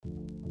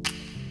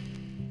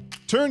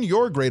Turn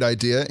your great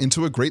idea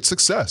into a great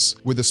success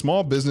with a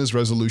Small Business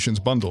Resolutions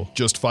bundle.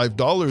 Just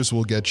 $5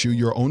 will get you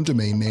your own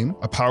domain name,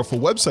 a powerful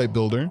website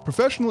builder,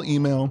 professional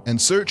email, and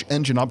search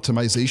engine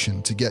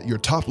optimization to get your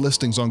top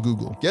listings on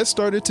Google. Get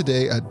started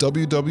today at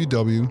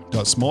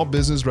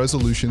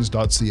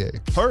www.smallbusinessresolutions.ca.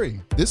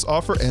 Hurry, this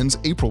offer ends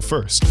April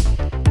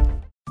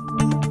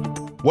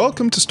 1st.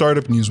 Welcome to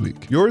Startup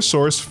Newsweek, your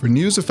source for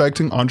news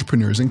affecting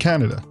entrepreneurs in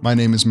Canada. My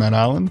name is Matt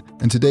Allen,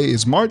 and today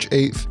is March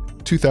 8th,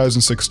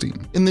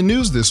 2016. In the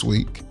news this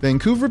week,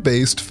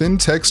 Vancouver-based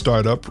fintech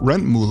startup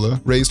Rent Moolah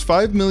raised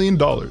 $5 million,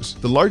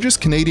 the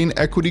largest Canadian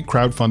equity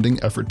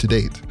crowdfunding effort to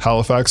date.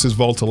 Halifax's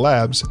Volta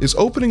Labs is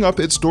opening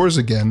up its doors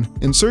again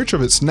in search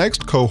of its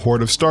next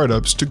cohort of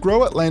startups to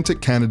grow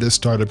Atlantic Canada's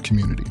startup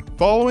community.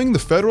 Following the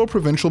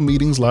federal-provincial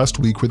meetings last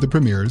week with the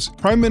premiers,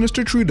 Prime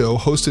Minister Trudeau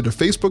hosted a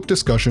Facebook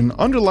discussion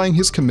underlying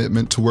his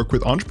commitment to work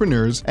with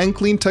entrepreneurs and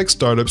clean tech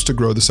startups to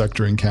grow the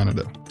sector in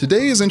Canada.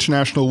 Today is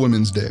International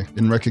Women's Day.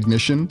 In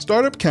recognition,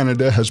 Startup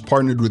Canada has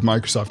partnered with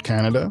Microsoft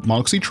Canada,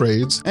 Moxie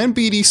Trades, and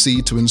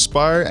BDC to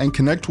inspire and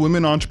connect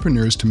women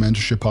entrepreneurs to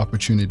mentorship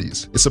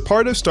opportunities. It's a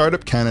part of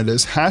Startup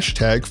Canada's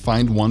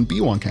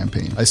 #FindOneBeOne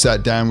campaign. I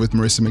sat down with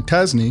Marissa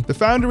McTasney, the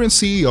founder and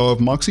CEO of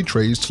Moxie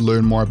Trades, to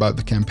learn more about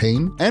the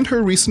campaign and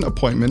her recent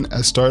appointment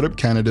as Startup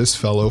Canada's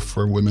Fellow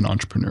for Women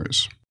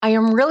Entrepreneurs. I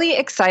am really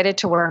excited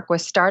to work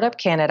with Startup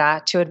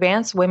Canada to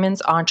advance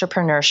women's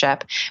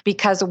entrepreneurship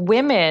because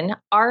women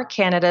are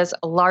Canada's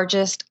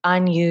largest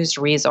unused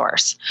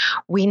resource.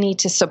 We need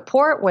to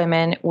support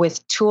women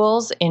with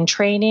tools in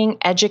training,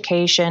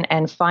 education,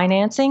 and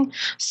financing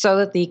so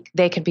that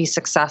they can be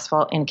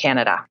successful in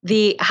Canada.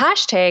 The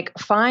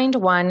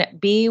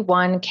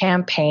 #FindOneBeOne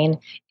campaign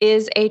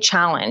is a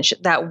challenge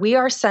that we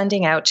are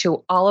sending out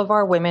to all of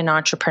our women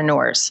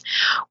entrepreneurs.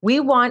 We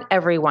want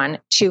everyone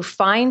to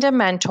find a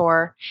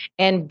mentor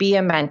and be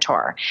a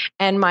mentor.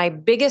 And my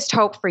biggest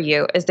hope for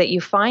you is that you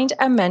find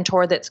a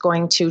mentor that's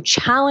going to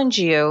challenge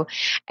you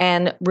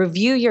and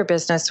review your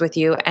business with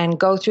you and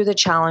go through the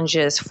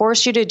challenges,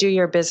 force you to do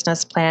your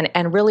business plan,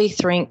 and really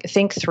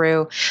think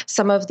through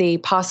some of the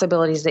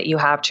possibilities that you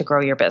have to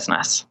grow your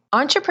business.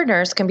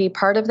 Entrepreneurs can be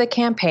part of the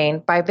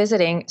campaign by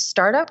visiting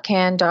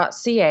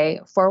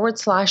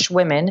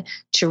startupcan.ca/women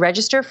to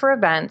register for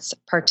events,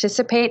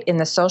 participate in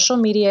the social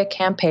media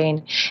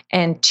campaign,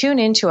 and tune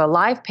into a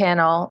live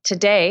panel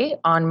today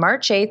on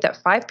March 8th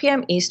at 5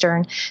 p.m.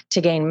 Eastern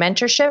to gain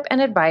mentorship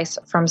and advice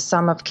from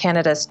some of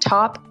Canada's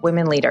top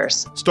women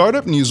leaders.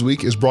 Startup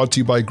Newsweek is brought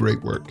to you by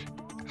Great Work,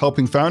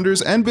 helping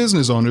founders and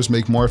business owners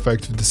make more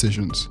effective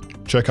decisions.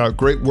 Check out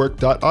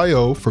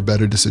greatwork.io for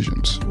better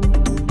decisions.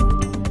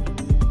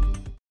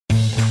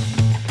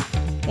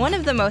 One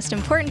of the most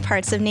important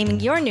parts of naming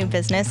your new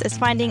business is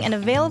finding an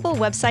available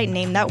website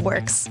name that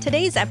works.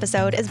 Today's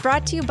episode is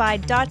brought to you by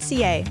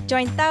 .ca.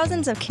 Join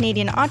thousands of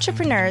Canadian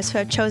entrepreneurs who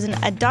have chosen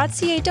a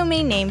 .ca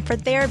domain name for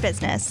their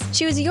business.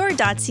 Choose your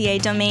 .ca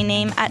domain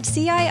name at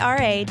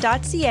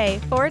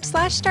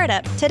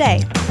cira.ca/startup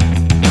today.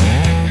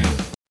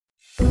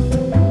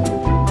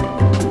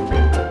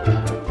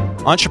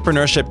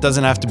 Entrepreneurship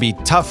doesn't have to be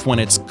tough when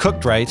it's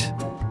cooked right.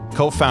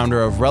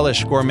 Co-founder of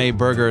Relish Gourmet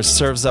Burgers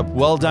serves up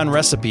well-done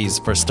recipes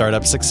for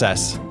startup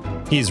success.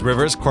 He's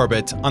Rivers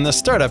Corbett on the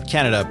Startup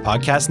Canada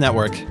Podcast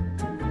Network.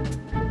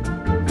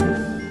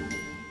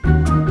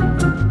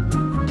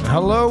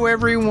 Hello,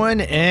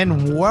 everyone,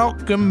 and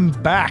welcome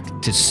back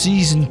to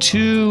Season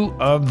 2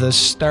 of the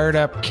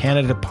Startup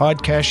Canada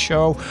Podcast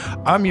Show.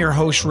 I'm your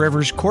host,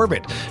 Rivers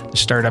Corbett. The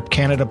Startup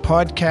Canada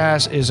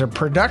Podcast is a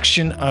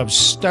production of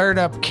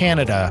Startup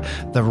Canada,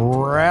 the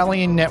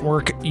rallying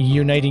network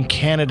uniting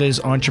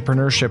Canada's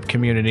entrepreneurship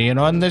community. And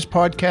on this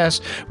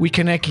podcast, we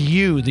connect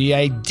you, the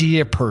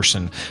idea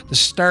person, the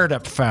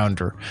startup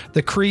founder,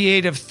 the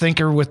creative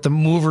thinker with the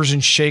movers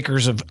and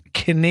shakers of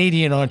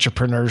Canadian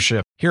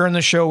entrepreneurship. Here on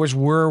the show is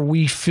where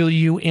we fill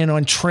you in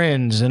on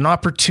trends and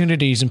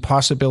opportunities and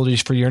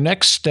possibilities for your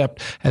next step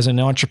as an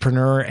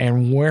entrepreneur,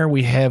 and where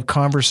we have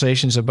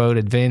conversations about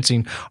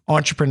advancing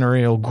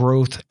entrepreneurial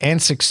growth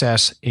and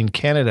success in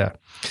Canada.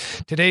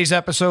 Today's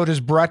episode is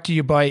brought to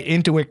you by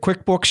Intuit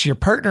QuickBooks, your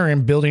partner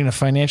in building a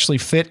financially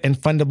fit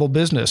and fundable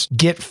business.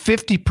 Get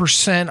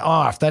 50%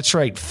 off. That's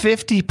right,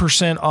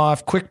 50%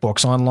 off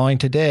QuickBooks online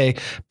today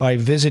by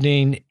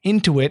visiting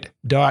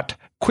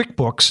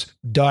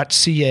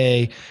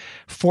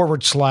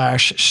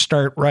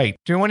intuit.quickbooks.ca/start right.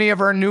 To any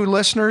of our new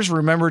listeners,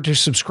 remember to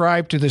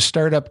subscribe to the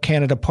Startup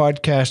Canada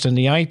podcast in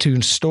the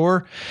iTunes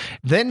store.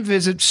 Then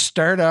visit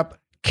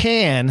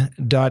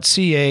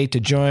startupcan.ca to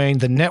join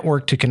the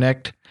network to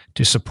connect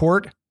to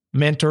support,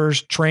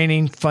 mentors,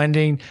 training,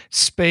 funding,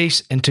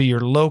 space, and to your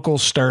local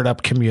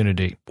startup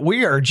community.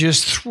 We are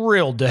just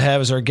thrilled to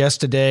have as our guest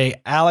today,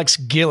 Alex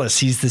Gillis.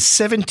 He's the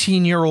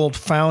 17-year-old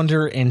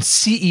founder and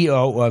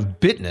CEO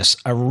of Bitness,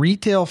 a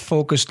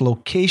retail-focused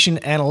location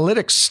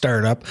analytics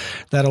startup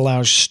that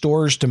allows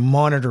stores to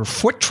monitor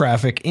foot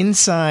traffic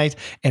inside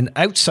and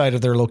outside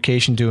of their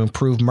location to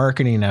improve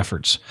marketing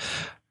efforts.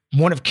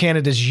 one of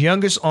Canada's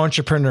youngest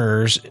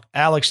entrepreneurs,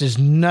 Alex is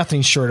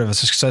nothing short of a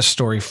success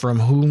story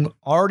from whom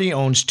already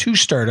owns 2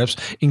 startups,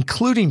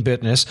 including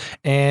Bitness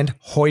and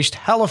Hoist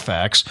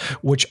Halifax,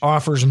 which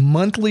offers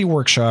monthly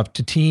workshops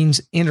to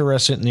teens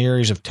interested in the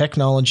areas of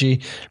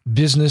technology,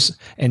 business,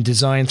 and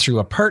design through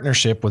a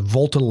partnership with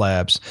Volta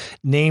Labs.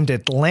 Named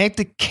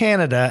Atlantic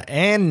Canada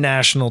and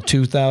National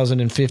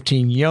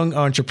 2015 Young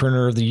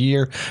Entrepreneur of the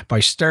Year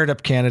by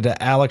Startup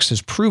Canada, Alex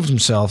has proved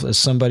himself as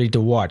somebody to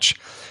watch.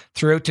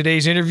 Throughout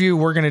today's interview,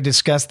 we're going to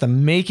discuss the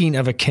making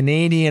of a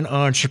Canadian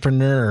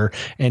entrepreneur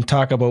and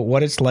talk about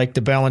what it's like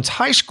to balance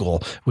high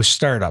school with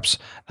startups.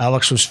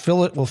 Alex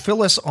will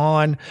fill us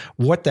on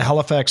what the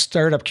Halifax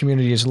startup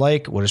community is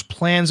like, what his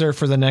plans are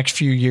for the next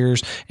few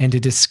years, and to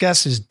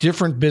discuss his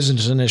different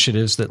business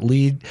initiatives that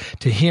lead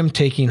to him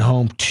taking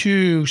home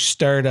 2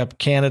 Startup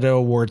Canada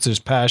awards this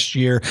past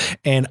year.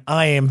 And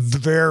I am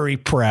very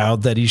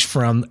proud that he's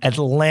from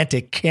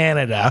Atlantic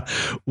Canada,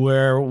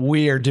 where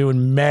we are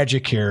doing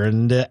magic here.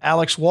 And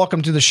Alex,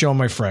 welcome to the show,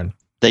 my friend.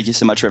 Thank you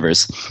so much,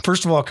 Rivers.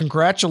 First of all,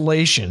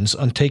 congratulations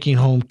on taking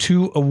home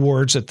 2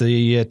 awards at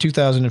the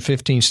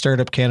 2015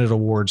 Startup Canada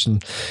Awards.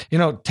 And,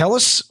 tell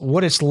us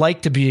what it's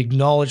like to be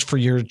acknowledged for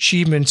your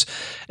achievements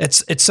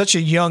at such a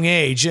young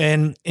age.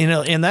 And,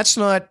 and that's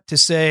not to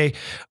say,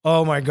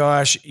 oh my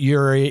gosh,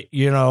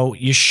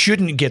 you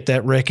shouldn't get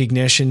that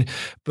recognition,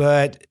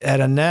 but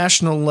at a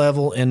national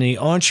level in the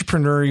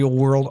entrepreneurial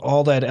world,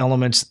 all that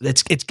elements,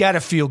 it's got to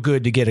feel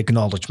good to get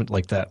acknowledgement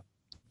like that.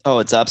 Oh,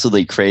 it's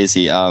absolutely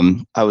crazy.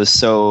 I was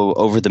so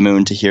over the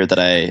moon to hear that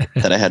I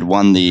had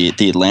won the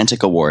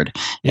Atlantic Award.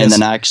 Yes. And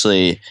then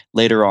actually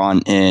later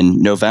on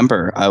in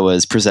November, I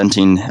was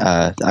presenting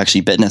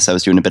Bitness. I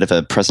was doing a bit of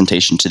a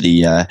presentation to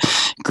the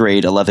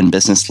grade 11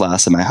 business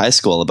class in my high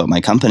school about my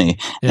company.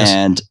 Yes.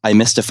 And I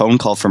missed a phone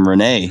call from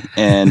Renee.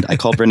 And I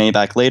called Renee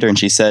back later and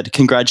she said,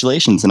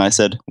 "Congratulations." And I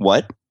said,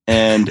 "What?"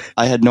 And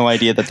I had no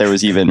idea that there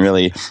was even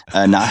really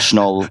a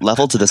national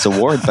level to this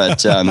award,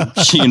 but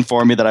she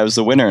informed me that I was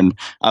the winner, and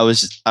I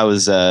was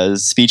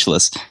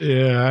speechless.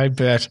 Yeah, I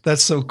bet.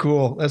 That's so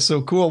cool. That's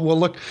so cool. Well,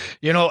 look,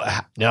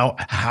 now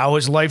how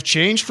has life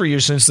changed for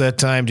you since that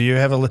time? Do you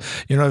have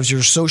has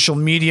your social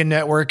media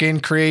network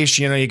increased?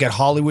 You got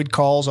Hollywood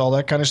calls, all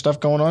that kind of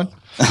stuff going on?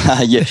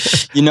 Yeah,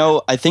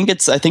 I think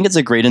it's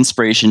a great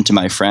inspiration to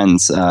my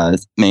friends,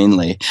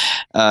 mainly.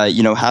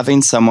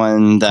 Having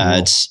someone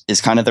that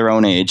is kind of their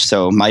own age,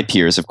 so my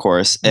peers, of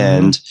course,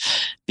 and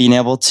being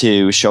able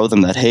to show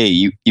them that, hey,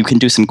 you can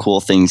do some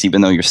cool things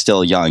even though you're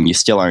still young. You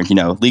still aren't,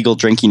 legal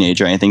drinking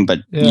age or anything, but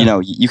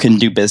you can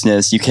do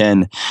business. You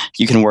can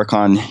work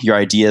on your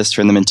ideas,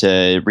 turn them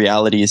into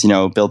realities.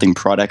 Building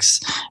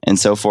products and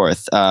so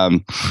forth.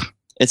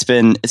 It's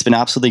been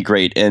absolutely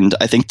great, and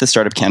I think the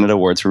Startup Canada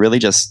Awards were really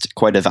just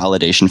quite a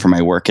validation for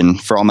my work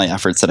and for all my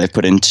efforts that I've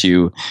put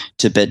into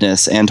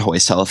Bitness and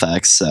Hoist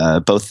Halifax,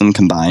 both of them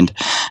combined.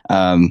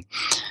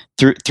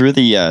 Through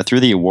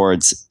the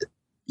awards,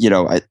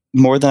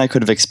 more than I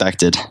could have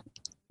expected.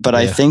 But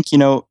I think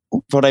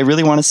what I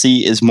really want to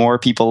see is more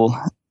people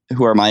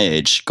who are my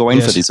age going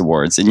for these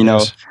awards, and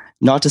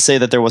Not to say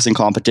that there wasn't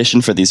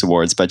competition for these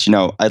awards, but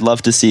I'd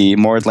love to see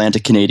more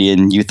Atlantic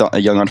Canadian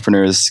young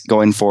entrepreneurs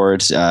going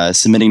forward,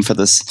 submitting for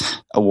this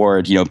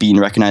award, being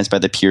recognized by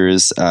the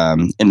peers,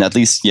 and at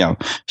least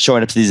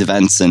showing up to these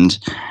events.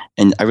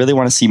 And I really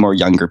want to see more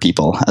younger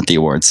people at the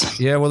awards.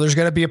 Yeah, well, there's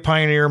got to be a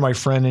pioneer, my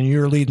friend, and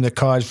you're leading the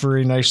cause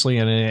very nicely.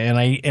 And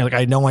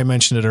I know I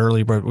mentioned it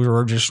earlier, but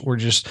we're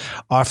just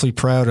awfully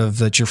proud of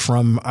that you're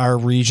from our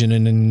region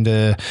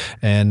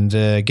and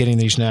getting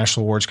these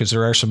national awards, because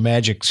there are some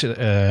magic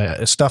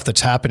stuff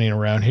that's happening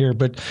around here.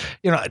 But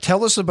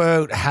tell us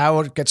about how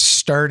it got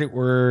started,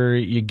 where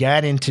you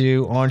got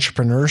into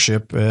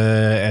entrepreneurship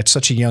at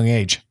such a young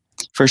age.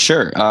 For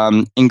sure.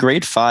 In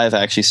grade 5,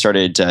 I actually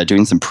started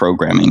doing some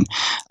programming.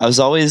 I was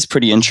always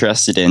pretty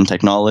interested in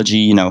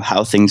technology,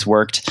 how things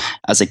worked.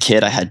 As a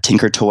kid, I had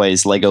Tinker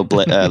Toys, Lego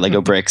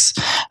bricks.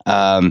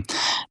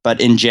 But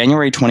in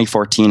January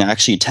 2014, I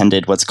actually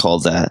attended what's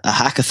called a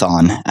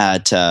hackathon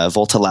at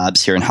Volta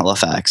Labs here in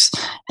Halifax.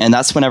 And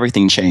that's when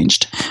everything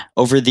changed.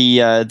 Over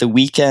the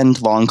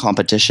weekend-long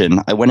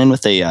competition, I went in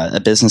with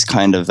a business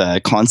kind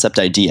of concept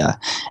idea.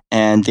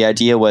 And the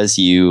idea was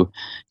you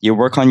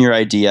work on your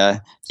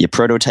idea, you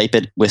prototype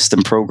it with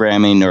some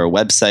programming or a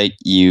website,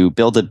 you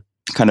build a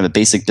kind of a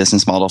basic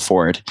business model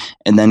for it.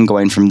 And then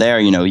going from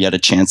there, you had a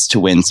chance to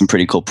win some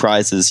pretty cool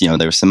prizes.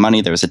 There was some money,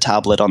 there was a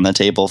tablet on the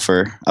table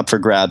up for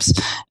grabs.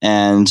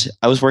 And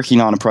I was working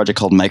on a project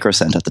called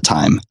Microcent at the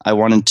time. I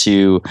wanted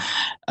to,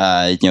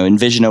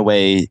 envision a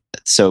way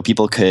so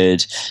people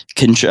could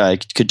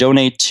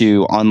donate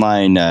to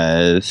online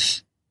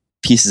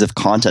pieces of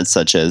content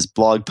such as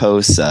blog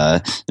posts,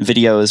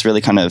 videos,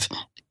 really kind of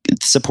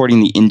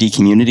supporting the indie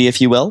community, if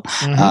you will,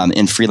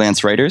 and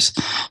freelance writers.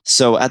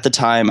 So at the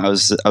time, I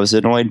was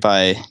annoyed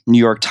by New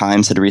York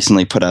Times had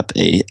recently put up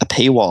a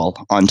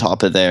paywall on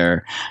top of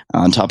their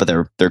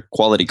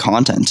quality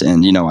content,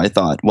 and I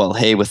thought, well,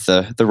 hey, with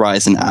the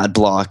rise in ad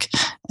block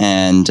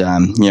and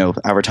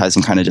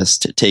advertising kind of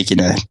just taking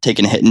a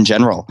hit in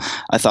general.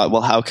 I thought,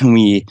 well, how can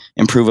we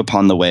improve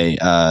upon the way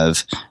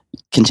of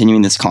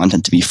continuing this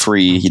content to be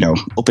free,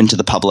 open to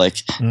the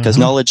public, because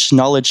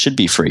knowledge should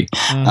be free.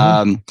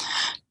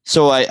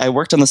 So I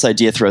worked on this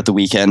idea throughout the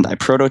weekend. I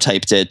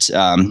prototyped it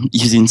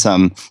using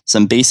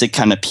some basic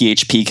kind of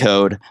PHP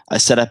code. I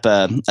set up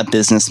a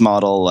business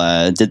model,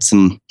 did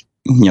some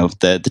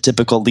the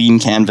typical lean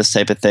canvas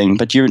type of thing.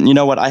 But you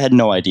know what? I had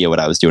no idea what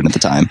I was doing at the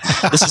time.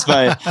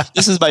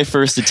 This is my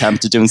first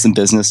attempt at doing some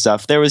business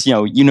stuff. There was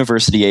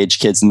university age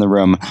kids in the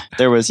room.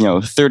 There was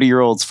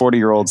 30-year-olds,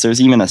 40-year-olds. There's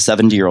even a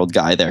 70-year-old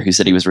guy there who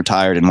said he was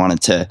retired and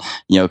wanted to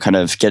kind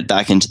of get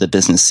back into the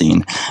business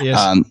scene.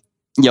 Yes.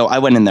 I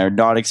went in there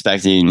not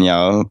expecting,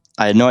 I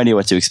had no idea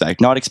what to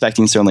expect, not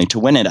expecting certainly to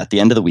win it at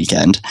the end of the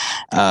weekend.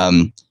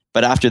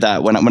 But after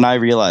that, when I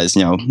realized,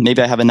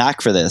 maybe I have a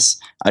knack for this,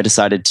 I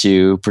decided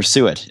to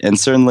pursue it. And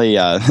certainly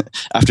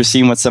after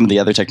seeing what some of the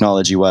other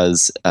technology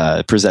was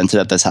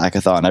presented at this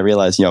hackathon, I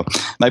realized,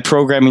 my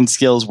programming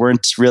skills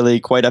weren't really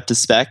quite up to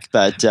spec,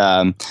 but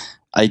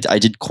I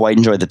did quite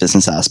enjoy the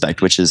business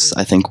aspect, which is,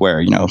 I think,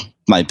 where,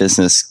 my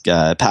business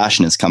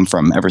passion has come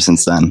from ever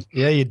since then.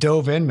 Yeah, you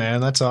dove in, man.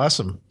 That's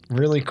awesome.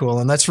 Really cool.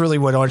 And that's really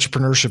what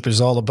entrepreneurship is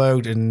all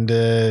about. And,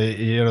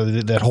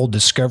 that whole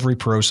discovery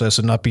process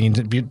and not being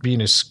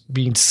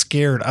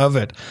scared of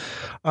it.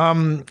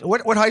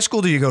 What high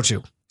school do you go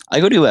to? I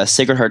go to a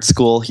Sacred Heart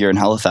School here in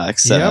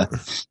Halifax. Yep.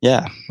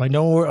 Yeah, I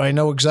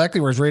know exactly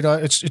where it's right.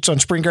 It's on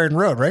Spring Garden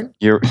Road, right?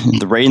 You're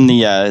right in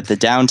the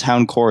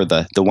downtown core,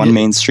 the one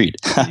main street.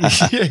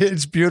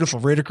 It's beautiful,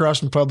 right across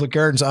from Public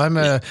Gardens. I'm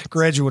a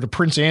graduate of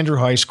Prince Andrew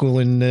High School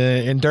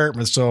in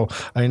Dartmouth, so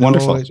I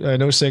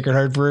know Sacred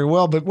Heart very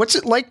well. But what's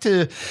it like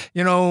to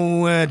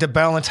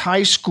balance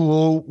high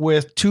school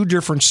with two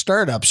different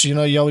startups? You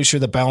always hear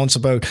the balance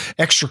about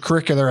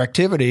extracurricular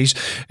activities,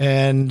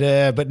 and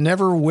but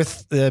never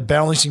with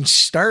balancing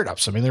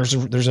startups. I mean, there's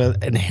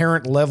an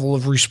inherent level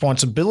of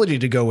responsibility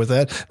to go with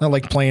that. Not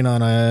like playing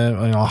on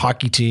a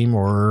hockey team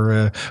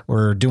or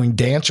doing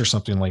dance or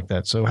something like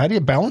that. So how do you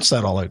balance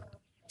that all out?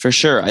 For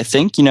sure. I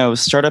think,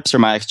 startups are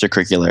my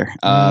extracurricular,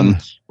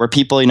 where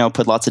people,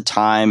 put lots of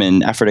time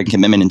and effort and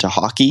commitment into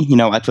hockey.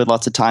 I put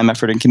lots of time,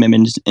 effort, and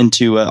commitment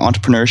into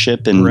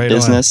entrepreneurship and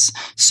business.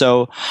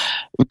 So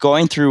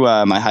going through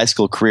my high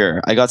school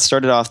career, I got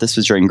started off, this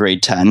was during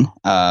grade 10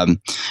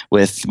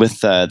 with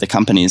the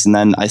companies. And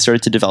then I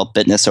started to develop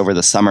business over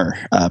the summer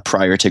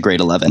prior to grade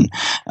 11.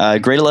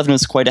 Grade 11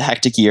 was quite a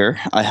hectic year.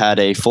 I had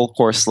a full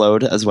course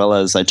load, as well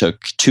as I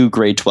took 2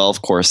 grade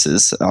 12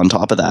 courses on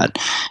top of that.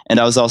 And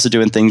I was also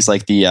doing things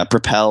like the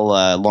Propel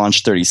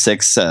Launch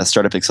 36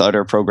 Startup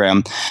Accelerator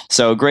program.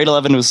 So grade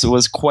 11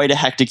 was quite a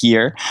hectic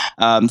year.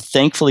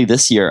 Thankfully,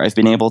 this year I've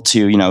been able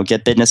to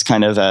get business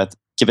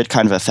give it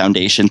kind of a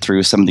foundation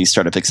through some of these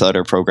Startup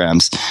Accelerator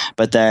programs.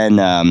 But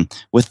then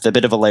with a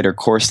bit of a lighter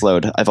course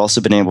load, I've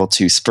also been able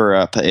to spur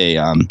up a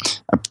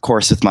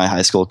course with my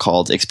high school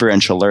called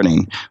Experiential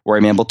Learning, where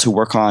I'm able to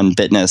work on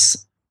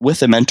business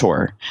with a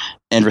mentor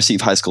and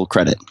receive high school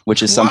credit,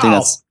 which is something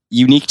that's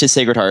unique to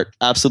Sacred Heart,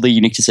 absolutely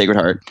unique to Sacred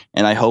Heart.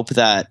 And I hope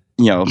that,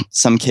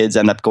 some kids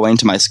end up going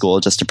to my school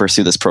just to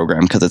pursue this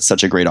program because it's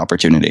such a great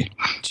opportunity.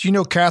 Do you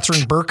know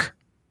Catherine Burke?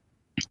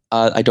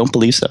 I don't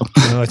believe so.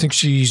 No, I think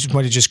she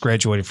might have just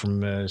graduated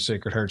from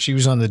Sacred Heart. She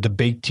was on the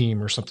debate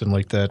team or something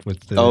like that.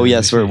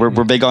 Yes,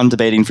 we're big on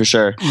debating for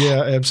sure.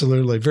 Yeah,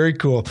 absolutely. Very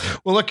cool.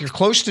 Well, look, you're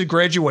close to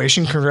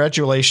graduation.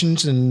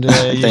 Congratulations, and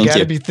you got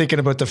to be thinking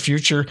about the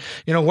future.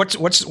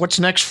 What's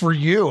next for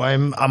you?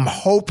 I'm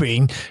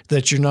hoping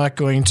that you're not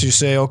going to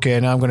say, okay,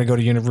 now I'm going to go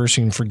to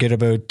university and forget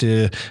about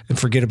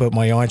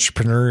my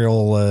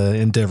entrepreneurial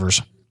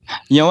endeavors.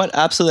 You know what?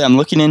 Absolutely. I'm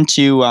looking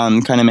into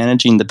kind of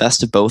managing the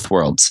best of both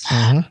worlds.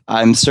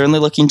 I'm certainly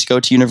looking to go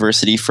to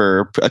university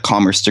for a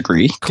commerce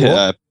degree,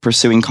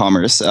 pursuing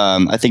commerce.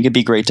 I think it'd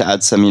be great to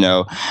add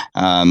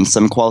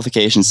some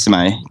qualifications to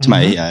my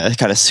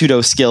kind of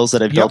pseudo skills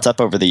that I've built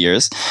up over the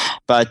years.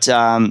 But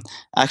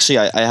actually,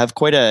 I have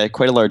quite a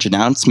large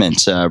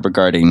announcement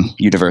regarding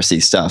university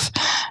stuff.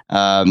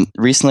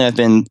 Recently, I've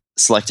been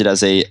selected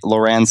as a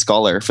Loran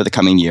Scholar for the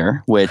coming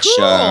year, which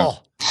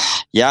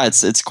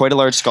it's quite a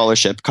large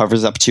scholarship,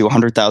 covers up to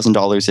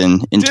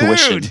 $100,000 in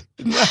tuition.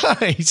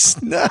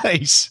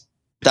 Nice.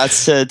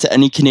 That's to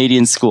any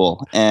Canadian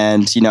school.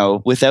 And,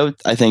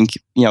 without, I think,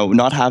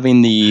 not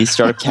having the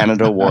Startup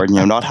Canada Award,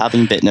 not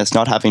having Bitness,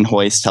 not having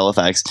Hoist,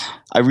 Halifax,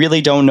 I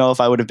really don't know if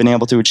I would have been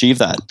able to achieve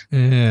that.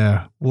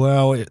 Yeah.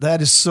 Well,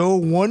 that is so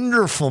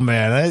wonderful,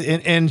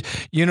 man. And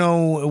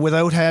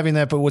without having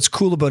that, but what's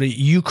cool about it,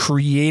 you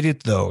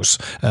created those.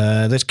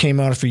 That came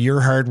out of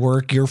your hard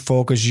work, your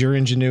focus, your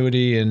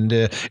ingenuity,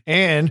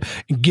 and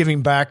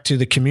giving back to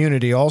the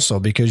community also,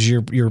 because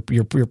your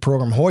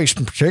program Hoist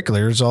in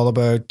particular is all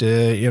about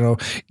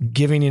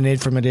giving in it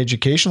from an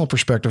educational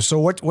perspective. So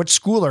what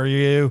school are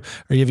you?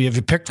 Have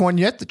you picked one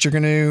yet that you're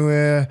going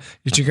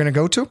to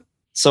go to?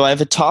 So I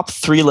have a top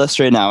 3 list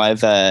right now. I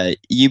have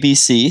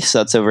UBC, so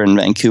that's over in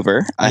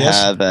Vancouver. I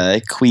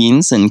have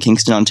Queen's in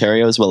Kingston,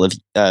 Ontario, as well as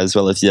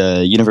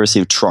the University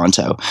of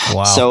Toronto.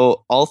 Wow.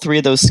 So all 3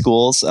 of those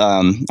schools,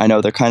 I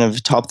know they're kind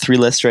of top 3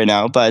 list right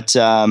now, but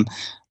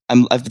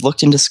I've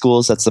looked into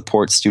schools that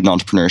support student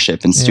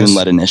entrepreneurship and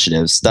student-led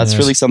initiatives. That's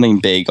really something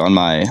big on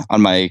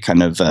my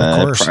kind of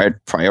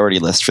priority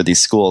list for these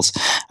schools.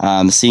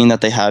 Seeing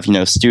that they have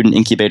student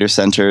incubator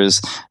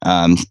centers,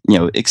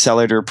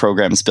 accelerator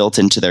programs built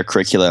into their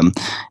curriculum,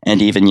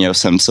 and even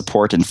some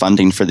support and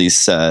funding for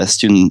these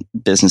student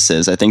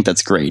businesses. I think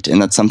that's great,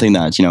 and that's something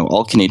that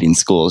all Canadian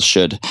schools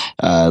should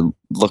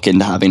look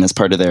into having as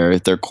part of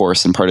their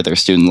course and part of their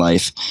student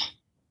life.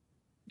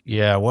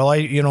 Yeah, well,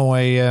 I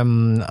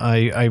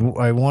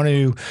want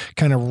to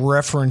kind of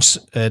reference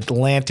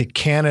Atlantic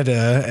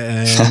Canada,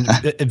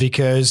 and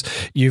because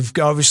you've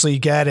obviously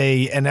got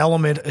an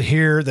element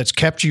here that's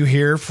kept you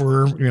here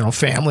for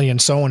family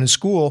and so on in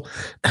school,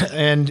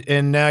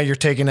 and now you're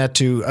taking that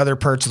to other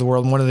parts of the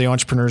world. And one of the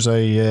entrepreneurs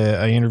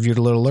I interviewed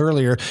a little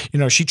earlier,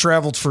 she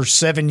traveled for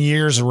 7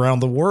 years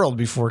around the world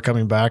before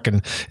coming back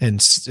and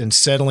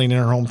settling in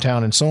her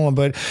hometown and so on.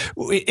 But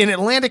in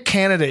Atlantic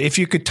Canada, if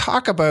you could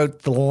talk about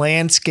the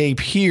landscape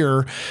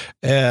here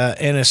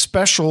in a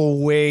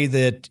special way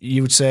that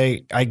you would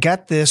say, I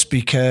got this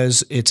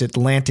because it's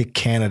Atlantic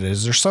Canada.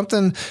 Is there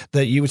something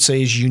that you would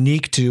say is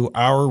unique to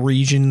our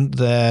region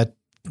that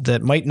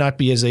might not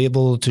be as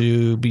able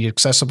to be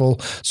accessible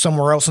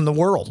somewhere else in the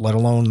world, let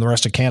alone the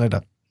rest of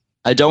Canada?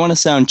 I don't want to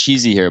sound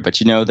cheesy here, but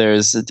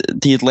there's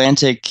the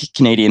Atlantic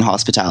Canadian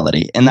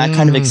hospitality, and that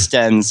kind of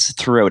extends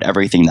throughout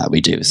everything that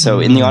we do.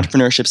 So in the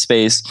entrepreneurship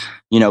space,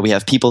 we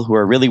have people who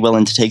are really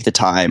willing to take the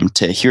time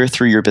to hear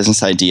through your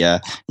business idea,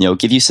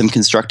 give you some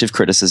constructive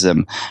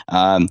criticism.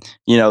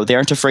 They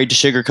aren't afraid to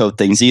sugarcoat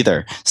things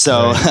either.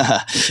 So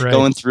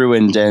going through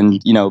and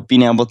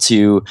being able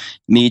to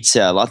meet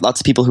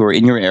lots of people who are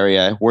in your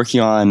area, working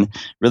on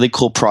really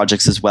cool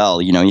projects as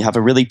well. You have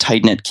a really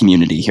tight-knit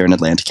community here in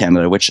Atlantic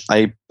Canada, which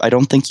I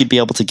don't think you'd be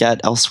able to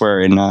get elsewhere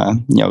in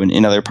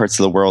other parts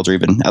of the world or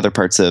even other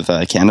parts of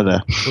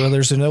Canada. Well,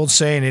 there's an old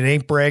saying, it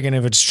ain't bragging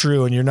if it's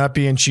true, and you're not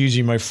being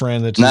cheesy, my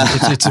friend.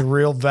 It's a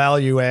real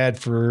value add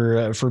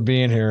for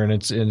being here, and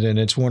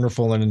it's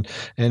wonderful. And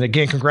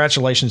again,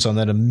 congratulations on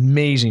that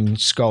amazing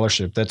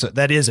scholarship.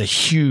 That is a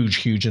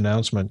huge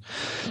announcement.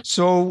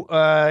 So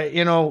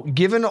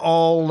given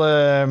all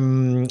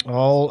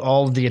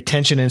the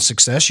attention and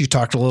success, you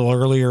talked a little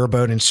earlier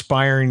about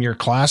inspiring your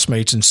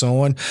classmates and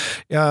so on.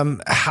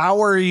 How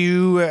are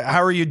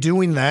you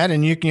doing that?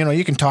 And you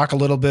can talk a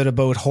little bit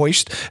about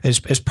Hoist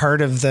as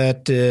part of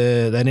that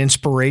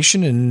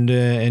inspiration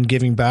and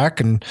giving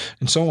back and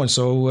so on.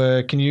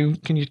 So can you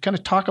kind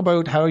of talk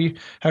about how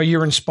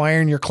you're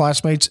inspiring your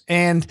classmates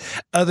and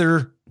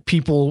other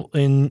people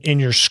in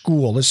your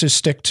school? Let's just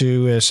stick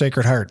to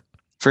Sacred Heart.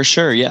 For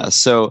sure, yeah.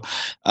 So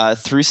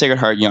through Sacred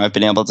Heart, I've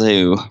been able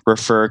to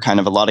refer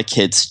kind of a lot of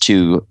kids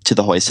to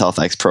the Hoist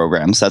HealthX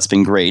programs. That's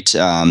been great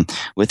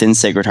within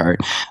Sacred Heart.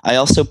 I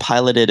also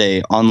piloted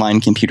a online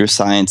computer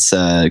science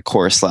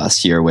course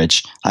last year,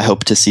 which I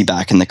hope to see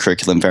back in the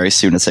curriculum very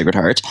soon at Sacred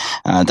Heart.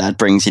 That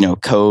brings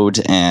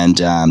code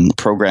and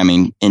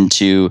programming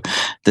into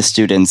the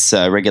students'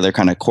 regular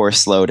kind of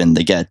course load, and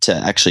they get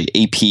actually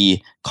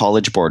AP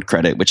College Board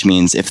credit, which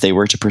means if they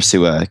were to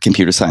pursue a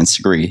computer science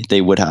degree,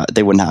 they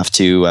wouldn't have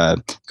to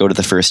go to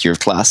the first year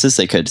of classes.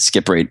 They could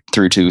skip right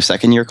through to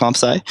second year comp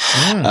sci.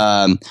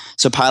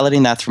 So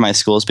piloting that through my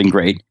school has been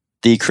great.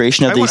 The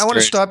creation of these. I want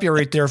to stop you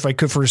right there if I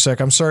could for a sec.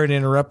 I'm sorry to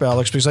interrupt,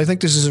 Alex, because I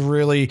think this is a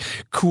really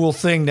cool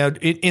thing. Now,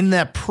 in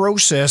that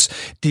process,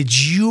 did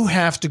you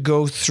have to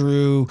go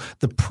through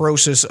the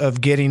process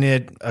of getting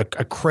it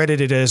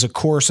accredited as a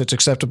course that's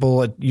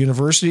acceptable at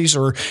universities,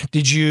 or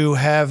did you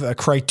have a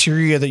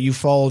criteria that you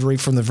followed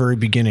right from the very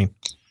beginning?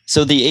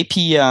 So the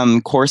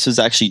AP course was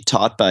actually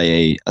taught by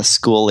a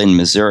school in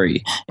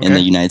Missouri in the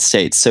United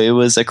States. So it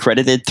was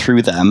accredited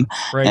through them.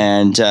 Right.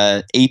 And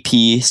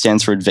AP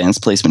stands for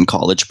Advanced Placement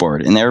College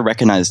Board. And they're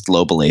recognized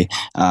globally,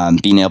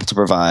 being able to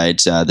provide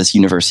this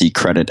university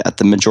credit at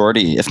the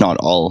majority, if not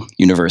all,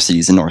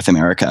 universities in North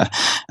America.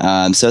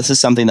 So this is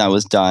something that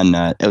was done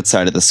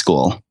outside of the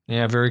school.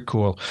 Yeah, very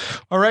cool.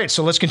 All right.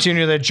 So let's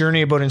continue that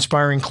journey about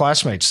inspiring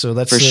classmates. So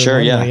that's for sure.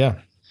 Yeah.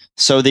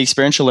 So the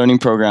experiential learning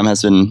program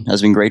has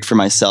been great for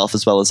myself,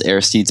 as well as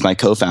Aristides, my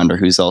co-founder,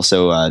 who's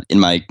also in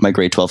my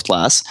grade 12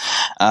 class.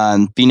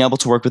 Being able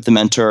to work with the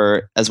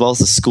mentor as well as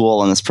the school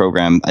on this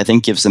program, I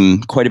think gives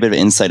them quite a bit of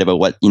insight about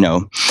what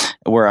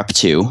we're up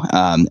to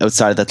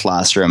outside of the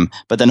classroom,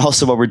 but then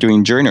also what we're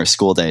doing during our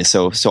school day.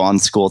 So on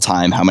school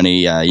time, how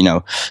many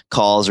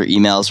calls or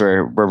emails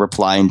we're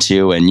replying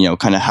to, and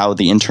kind of how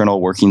the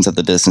internal workings of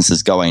the business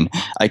is going.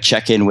 I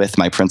check in with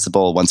my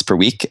principal once per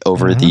week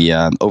over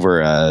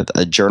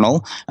a journal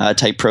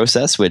type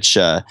process, which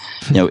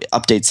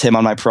updates him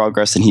on my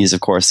progress, and he's of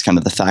course kind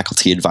of the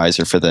faculty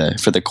advisor for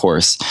the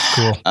course.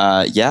 Cool.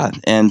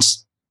 And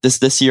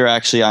This year,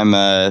 actually,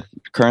 I'm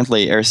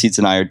currently Airseeds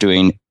and I are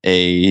doing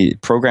a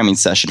programming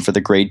session for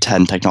the grade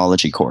 10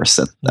 technology course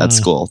at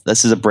school.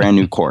 This is a brand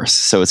new course,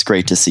 so it's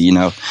great to see,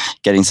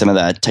 getting some of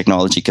that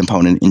technology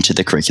component into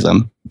the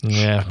curriculum.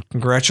 Yeah,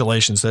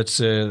 congratulations. That's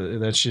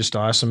just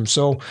awesome.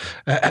 So,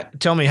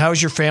 tell me, how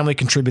has your family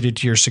contributed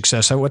to your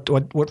success?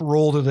 What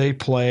role do they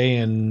play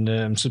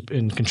in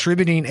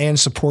contributing and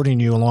supporting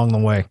you along the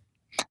way?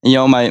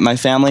 My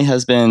family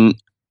has been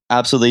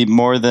absolutely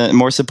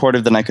more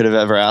supportive than I could have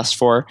ever asked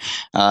for.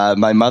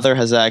 My mother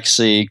has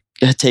actually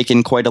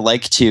taken quite a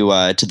like to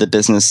the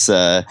business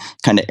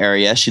kind of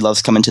area. She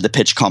loves coming to the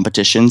pitch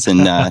competitions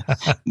and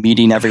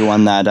meeting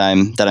everyone that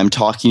I'm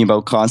talking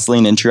about constantly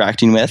and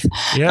interacting with.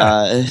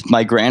 Yeah.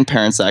 My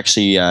grandparents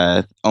actually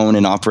own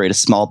and operate a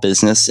small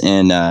business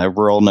in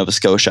rural Nova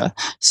Scotia.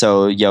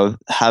 So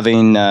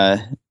having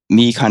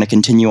me kind of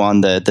continue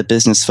on the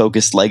business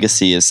focused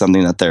legacy is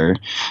something that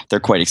they're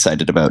quite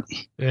excited about.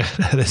 Yeah,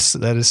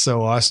 that is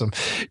so awesome.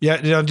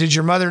 Yeah, did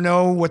your mother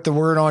know what the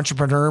word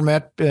entrepreneur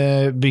meant?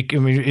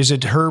 Is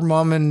it her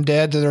mom and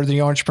dad that are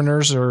the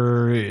entrepreneurs,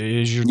 or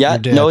is your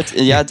dad? No,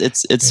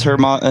 it's her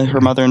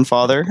mother and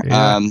father.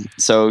 Yeah.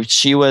 So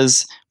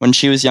when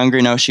she was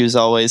younger, she was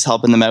always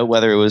helping them out,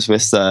 whether it was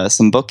with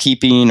some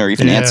bookkeeping or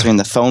even answering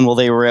the phone while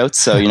they were out.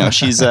 So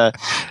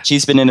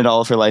she's been in it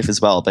all of her life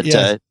as well. But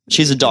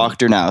she's a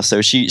doctor now,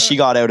 so she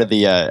got out of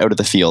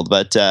the field.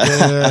 But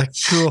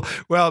cool.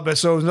 Well, but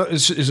so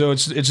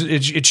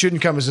it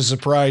shouldn't come as a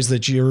surprise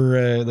that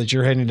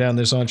you're heading down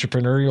this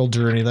entrepreneurial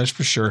journey. That's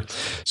for sure.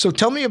 So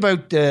tell me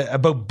about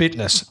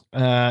Bitness.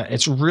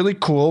 It's really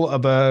cool.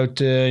 About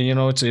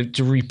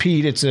to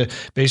repeat. It's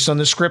based on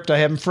the script I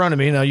have in front of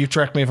me. Now you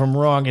correct me if I'm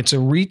wrong. It's a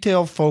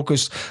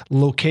retail-focused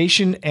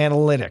location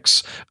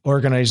analytics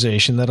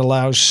organization that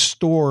allows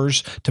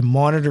stores to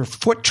monitor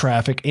foot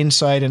traffic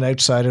inside and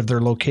outside of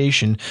their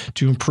location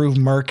to improve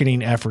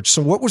marketing efforts.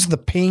 So what was the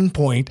pain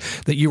point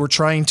that you were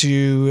trying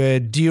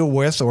to deal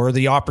with, or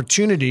the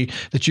opportunity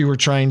that you were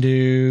trying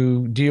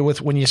to deal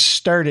with when you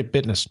started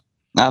Bitness?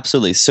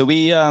 Absolutely. So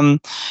we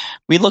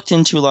looked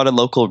into a lot of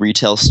local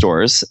retail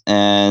stores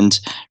and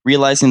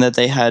realizing that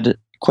they had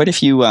quite a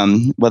few,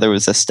 whether it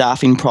was a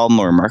staffing problem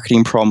or a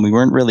marketing problem, we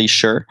weren't really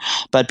sure.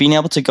 But being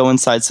able to go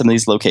inside some of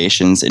these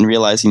locations and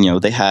realizing,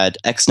 they had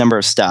X number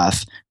of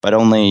staff, but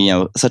only,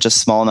 such a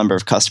small number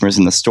of customers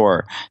in the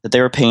store, that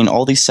they were paying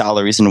all these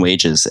salaries and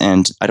wages.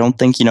 And I don't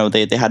think,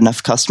 they had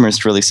enough customers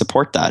to really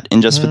support that.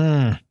 And just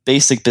with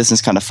basic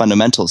business kind of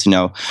fundamentals,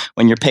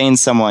 when you're paying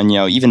someone,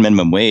 even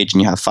minimum wage,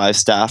 and you have 5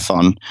 staff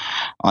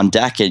on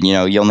deck, and,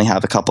 you only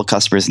have a couple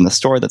customers in the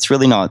store, that's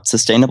really not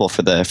sustainable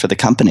for the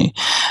company.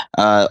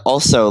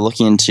 Also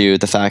looking into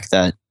the fact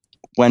that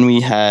when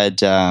we had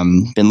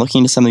been looking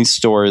into some of these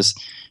stores,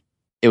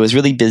 it was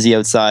really busy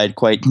outside,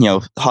 quite,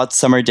 hot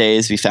summer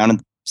days. We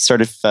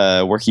started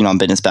working on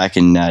Bitness back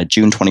in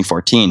June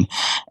 2014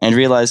 and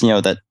realized,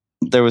 that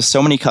there was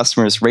so many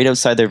customers right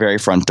outside their very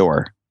front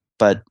door,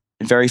 but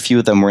very few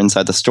of them were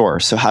inside the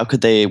store. So how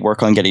could they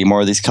work on getting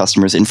more of these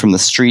customers in from the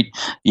street?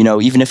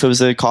 Even if it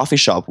was a coffee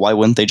shop, why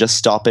wouldn't they just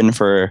stop in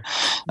for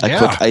a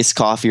quick iced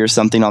coffee or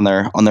something on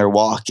their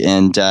walk?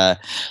 And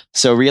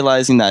so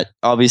realizing that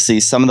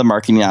obviously some of the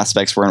marketing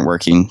aspects weren't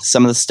working,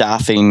 some of the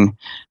staffing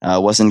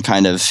wasn't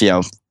kind of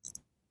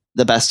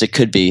the best it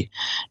could be.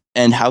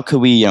 And how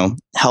could we,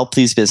 help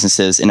these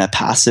businesses in a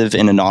passive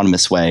and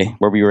anonymous way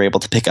where we were able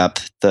to pick up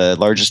the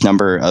largest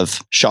number of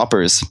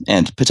shoppers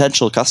and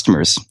potential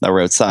customers that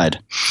were outside?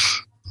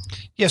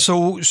 Yeah.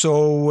 So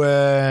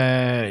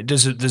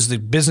does the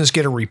business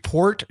get a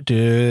report?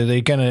 Do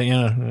they kind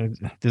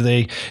of, do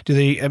they,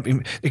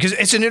 because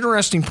it's an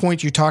interesting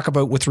point you talk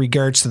about with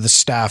regards to the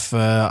staff.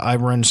 I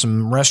run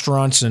some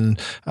restaurants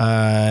and,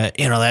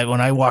 that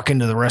when I walk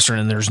into the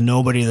restaurant and there's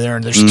nobody there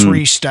and there's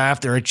 3 staff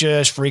there, it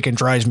just freaking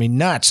drives me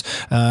nuts.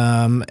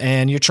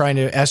 And you're trying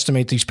to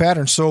estimate these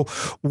patterns. So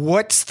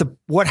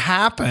what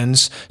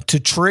happens to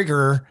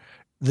trigger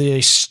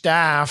the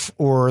staff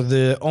or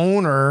the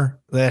owner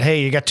that,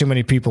 hey, you got too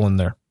many people in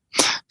there?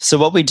 So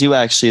what we do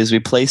actually is we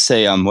place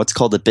a what's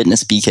called a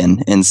Bitness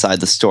beacon inside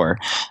the store.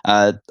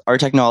 Our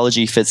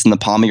technology fits in the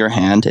palm of your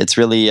hand. It's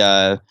really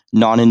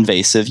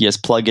non-invasive. You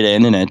just plug it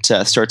in and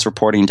it starts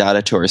reporting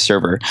data to our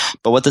server.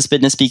 But what this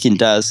Bitness beacon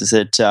does is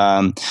it,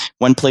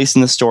 when placed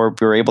in the store,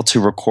 we're able to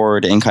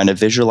record and kind of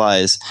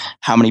visualize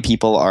how many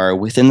people are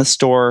within the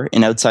store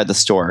and outside the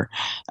store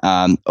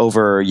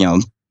over,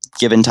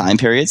 given time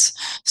periods.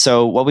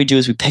 So what we do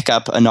is we pick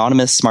up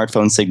anonymous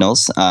smartphone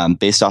signals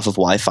based off of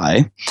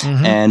Wi-Fi.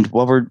 And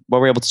what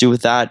we're able to do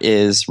with that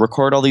is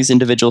record all these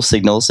individual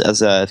signals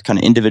as a kind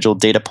of individual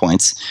data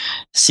points,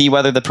 see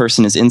whether the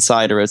person is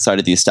inside or outside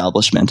of the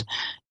establishment.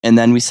 And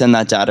then we send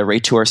that data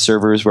right to our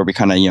servers where we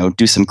kind of,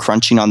 do some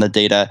crunching on the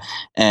data,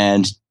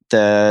 and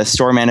the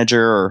store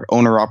manager or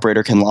owner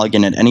operator can log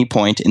in at any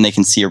point and they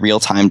can see a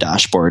real-time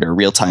dashboard or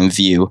real-time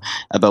view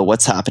about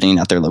what's happening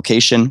at their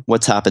location,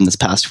 what's happened this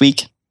past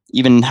week,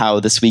 even how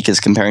this week is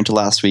comparing to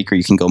last week, or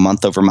you can go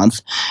month over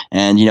month.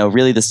 And,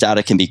 really this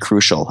data can be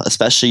crucial,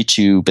 especially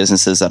to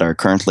businesses that are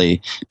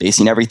currently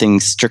basing everything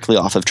strictly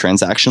off of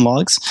transaction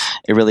logs.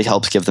 It really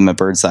helps give them a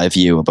bird's eye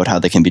view about how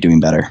they can be doing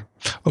better.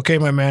 Okay,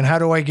 my man, how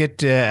do I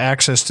get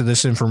access to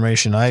this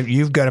information?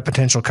 You've got a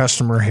potential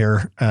customer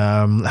here.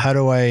 How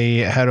do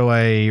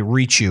I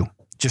reach you?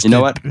 You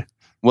know what?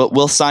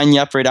 We'll sign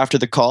you up right after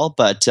the call,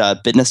 but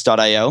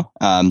bitness.io,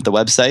 the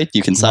website,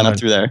 you can sign up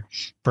through there.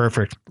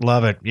 Perfect.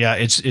 Love it. Yeah,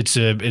 it's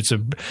a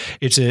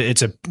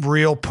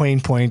real pain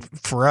point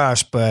for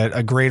us, but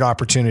a great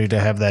opportunity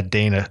to have that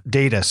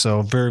data.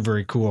 So very,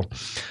 very cool.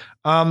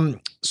 I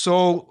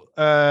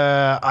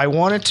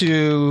wanted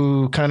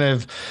to kind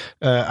of,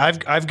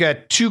 I've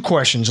got two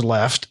questions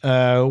left.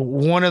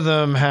 One of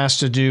them has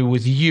to do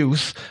with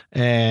youth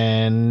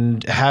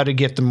and how to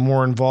get them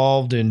more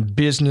involved in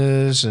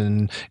business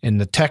and in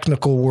the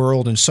technical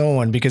world and so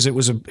on, because it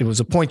was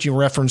a point you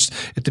referenced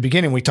at the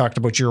beginning. We talked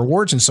about your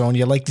awards and so on.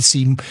 You'd like to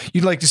see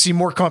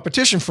more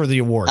competition for the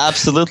award.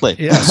 Absolutely.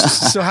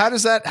 Yes. So how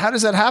does that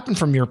happen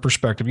from your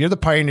perspective? You're the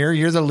pioneer,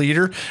 you're the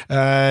leader,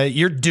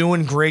 you're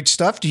doing great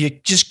stuff. Do you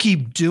just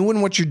keep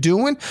doing what you're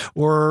doing,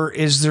 or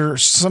is there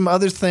some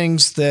other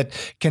things that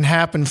can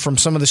happen from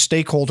some of the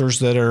stakeholders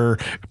that are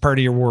part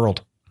of your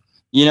world?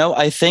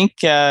 I think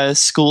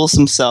schools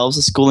themselves,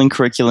 the schooling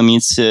curriculum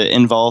needs to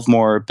involve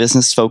more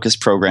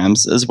business-focused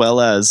programs, as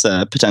well as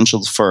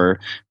potential for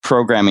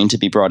programming to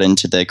be brought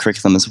into the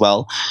curriculum as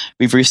well.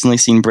 We've recently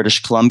seen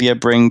British Columbia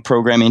bring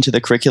programming to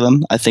the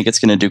curriculum. I think it's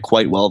going to do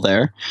quite well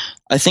there.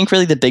 I think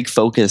really the big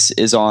focus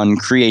is on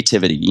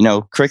creativity.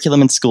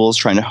 Curriculum in schools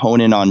trying to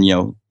hone in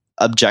on,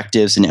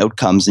 objectives and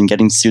outcomes and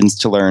getting students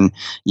to learn,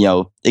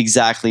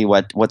 exactly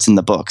what's in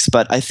the books.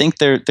 But I think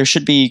there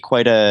should be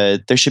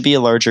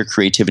a larger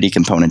creativity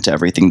component to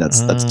everything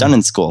that's done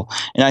in school.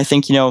 And I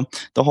think, the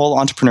whole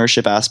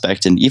entrepreneurship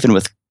aspect, and even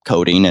with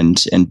coding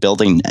and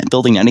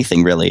building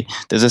anything really,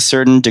 there's a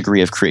certain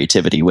degree of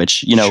creativity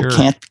which sure.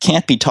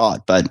 can't be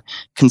taught, but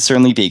can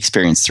certainly be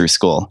experienced through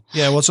school.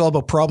 Yeah, well, it's all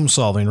about problem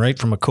solving, right,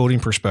 from a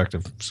coding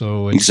perspective.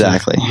 So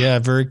exactly. Yeah,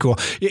 very cool.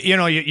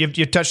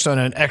 You touched on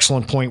an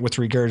excellent point with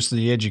regards to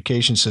the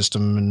education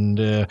system, and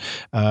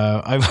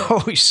I've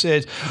always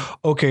said,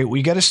 okay,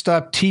 we got to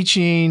stop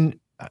teaching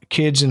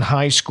kids in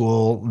high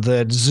school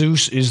that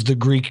Zeus is the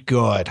Greek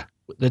god.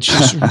 That's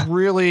just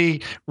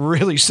really,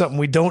 really something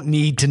we don't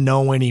need to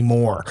know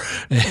anymore.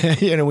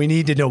 We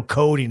need to know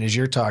coding, as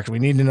you're talking. We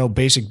need to know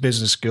basic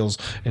business skills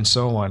and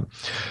so on.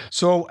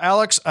 So,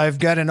 Alex, I've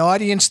got an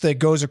audience that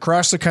goes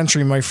across the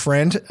country, my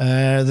friend.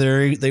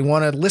 They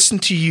want to listen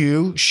to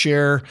you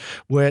share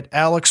what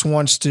Alex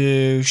wants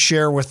to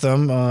share with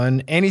them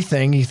on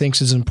anything he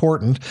thinks is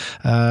important.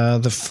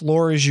 The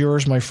floor is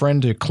yours, my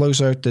friend, to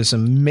close out this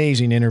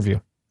amazing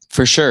interview.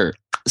 For sure.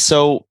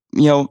 So,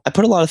 I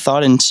put a lot of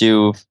thought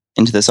into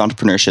this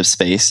entrepreneurship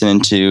space and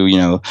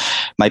into,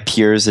 my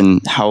peers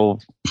and how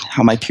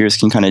my peers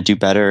can kind of do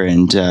better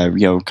and,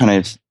 kind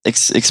of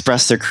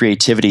express their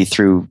creativity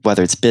through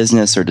whether it's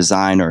business or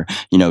design or,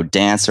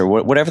 dance or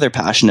whatever they're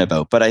passionate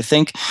about. But I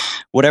think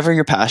whatever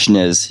your passion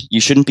is,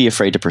 you shouldn't be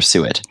afraid to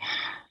pursue it.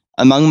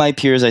 Among my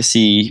peers, I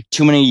see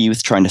too many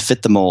youth trying to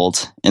fit the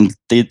mold, and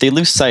they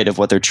lose sight of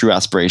what their true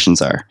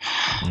aspirations are.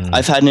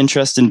 I've had an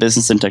interest in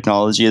business and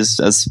technology,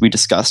 as we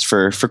discussed,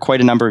 for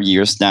quite a number of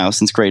years now,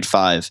 since grade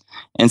 5.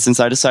 And since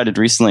I decided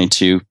recently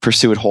to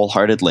pursue it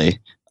wholeheartedly,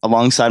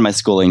 alongside my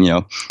schooling,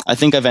 I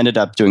think I've ended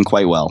up doing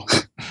quite well.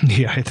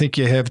 Yeah, I think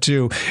you have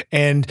too.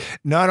 And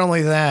not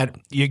only that,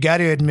 you got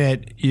to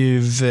admit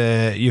you've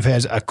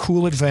had a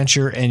cool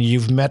adventure and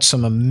you've met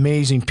some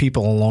amazing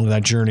people along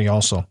that journey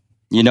also.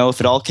 If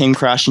it all came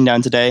crashing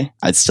down today,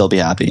 I'd still be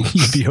happy.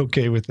 You'd be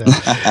okay with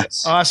that.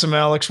 Awesome,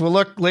 Alex. Well,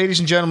 look, ladies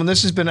and gentlemen,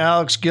 this has been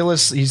Alex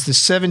Gillis. He's the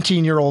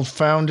 17-year-old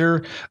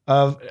founder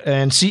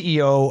and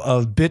CEO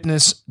of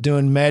Bitness,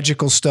 doing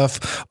magical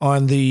stuff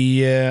on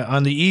the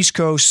East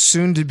Coast,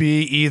 soon to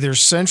be either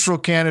Central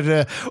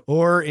Canada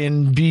or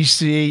in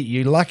BC.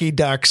 You lucky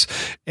ducks.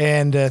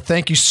 And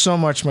thank you so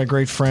much, my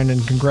great friend,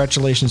 and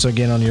congratulations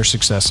again on your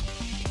success.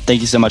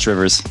 Thank you so much,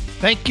 Rivers.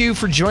 Thank you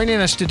for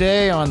joining us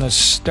today on the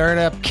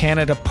Startup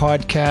Canada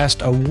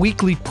podcast, a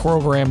weekly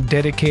program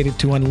dedicated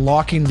to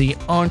unlocking the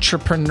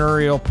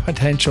entrepreneurial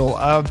potential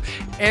of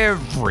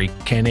every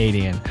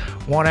Canadian.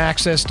 Want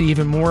access to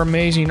even more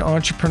amazing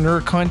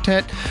entrepreneur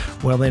content?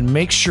 Well, then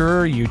make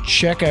sure you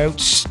check out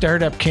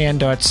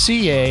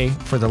startupcan.ca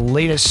for the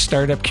latest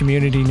startup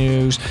community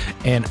news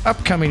and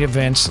upcoming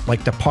events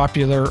like the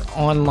popular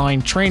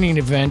online training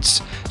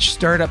events,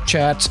 Startup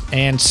Chats,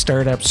 and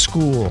Startup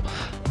School.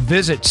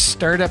 Visit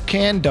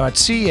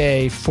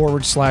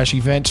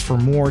startupcan.ca/events for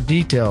more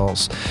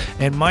details.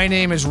 And my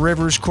name is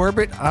Rivers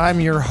Corbett. I'm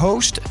your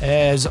host.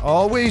 As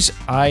always,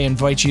 I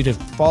invite you to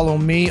follow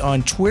me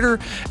on Twitter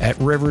at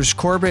Rivers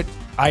Corbett.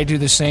 I do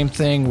the same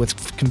thing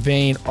with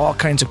conveying all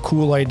kinds of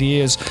cool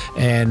ideas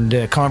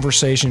and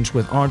conversations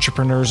with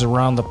entrepreneurs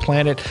around the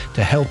planet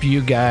to help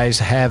you guys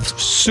have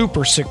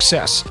super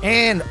success.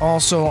 And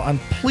also, I'm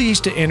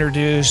pleased to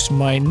introduce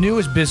my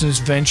newest business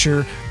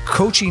venture,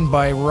 Coaching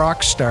by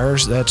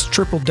Rockstars. That's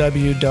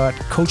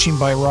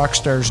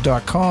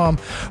www.coachingbyrockstars.com,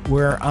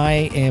 where I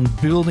am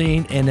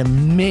building an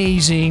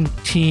amazing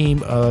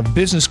team of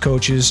business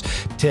coaches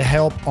to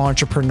help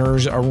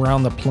entrepreneurs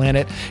around the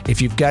planet.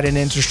 If you've got an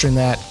interest in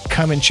that,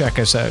 come and check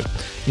us out.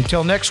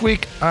 Until next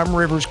week, I'm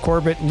Rivers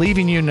Corbett,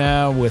 leaving you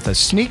now with a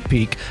sneak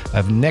peek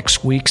of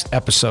next week's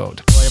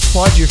episode. I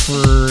applaud you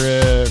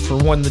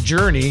for one, the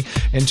journey,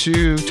 and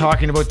two,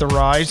 talking about the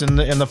rise and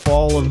the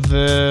fall of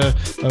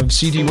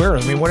CD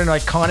Warehouse. I mean, what an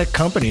iconic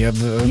company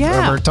of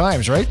our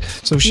times, right?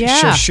 So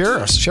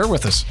share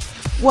with us.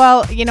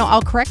 Well,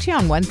 I'll correct you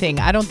on one thing.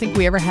 I don't think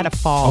we ever had a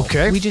fall.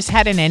 Okay. We just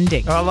had an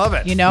ending. I love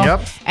it.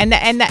 Yep. And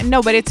that,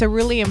 no, but it's a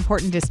really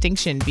important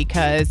distinction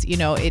because,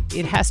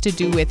 it has to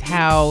do with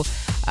how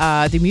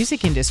the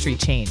music industry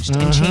changed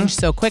and changed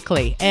so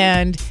quickly.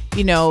 And,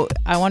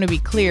 I want to be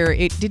clear,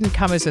 it didn't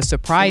come as a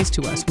surprise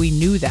to us. We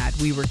knew that.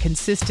 We were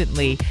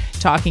consistently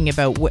talking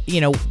about,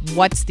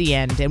 what's the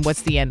end and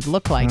what's the end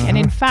look like. And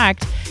in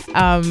fact,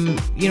 one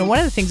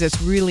of the things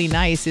that's really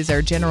nice is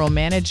our general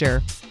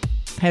manager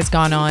has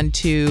gone on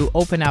to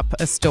open up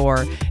a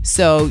store.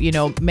 So,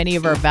 many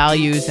of our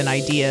values and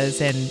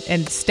ideas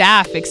and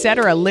staff,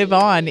 etc., live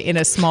on in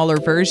a smaller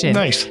version.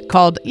 Nice.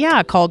 Called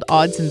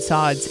Odds and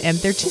Sods. And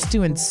they're just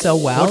doing so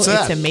well. What's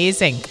that? It's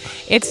amazing.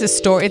 It's a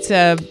store. It's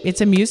a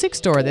music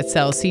store that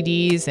sells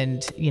CDs and,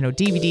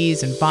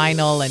 DVDs and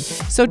vinyl. And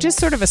so just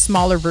sort of a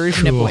smaller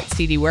version of what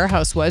CD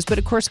Warehouse was. But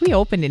of course, we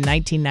opened in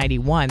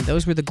 1991.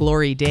 Those were the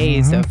glory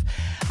days of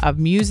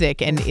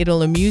music. And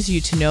it'll amuse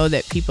you to know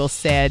that people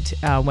said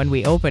when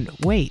we opened,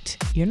 wait,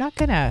 you're not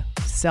gonna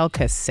sell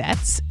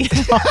cassettes?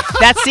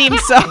 That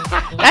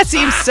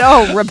seems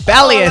so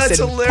rebellious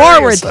and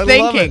forward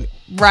thinking,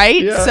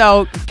 right? Yeah.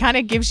 So kind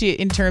of gives you,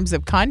 in terms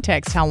of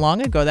context, how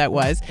long ago that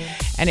was.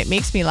 And it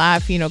makes me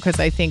laugh, because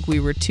I think we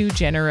were two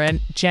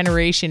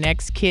Generation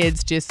X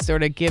kids just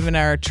sort of giving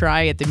our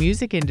try at the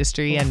music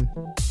industry,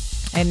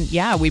 and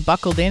yeah, we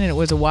buckled in, and it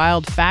was a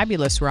wild,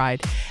 fabulous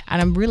ride. And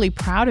I'm really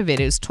proud of it.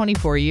 It was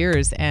 24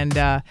 years and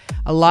a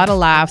lot of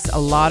laughs, a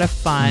lot of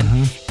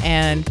fun.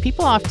 And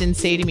people often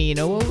say to me,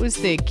 what was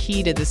the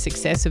key to the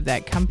success of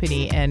that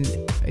company? And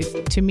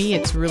to me,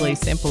 it's really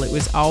simple. It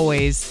was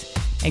always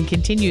and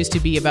continues to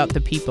be about the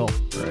people.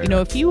 Right.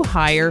 If you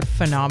hire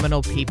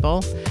phenomenal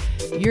people,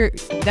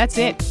 that's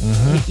it.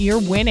 You're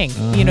winning.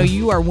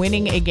 You are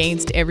winning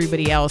against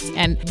everybody else.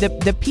 And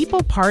the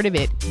people part of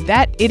it,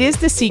 that it is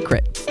the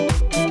secret.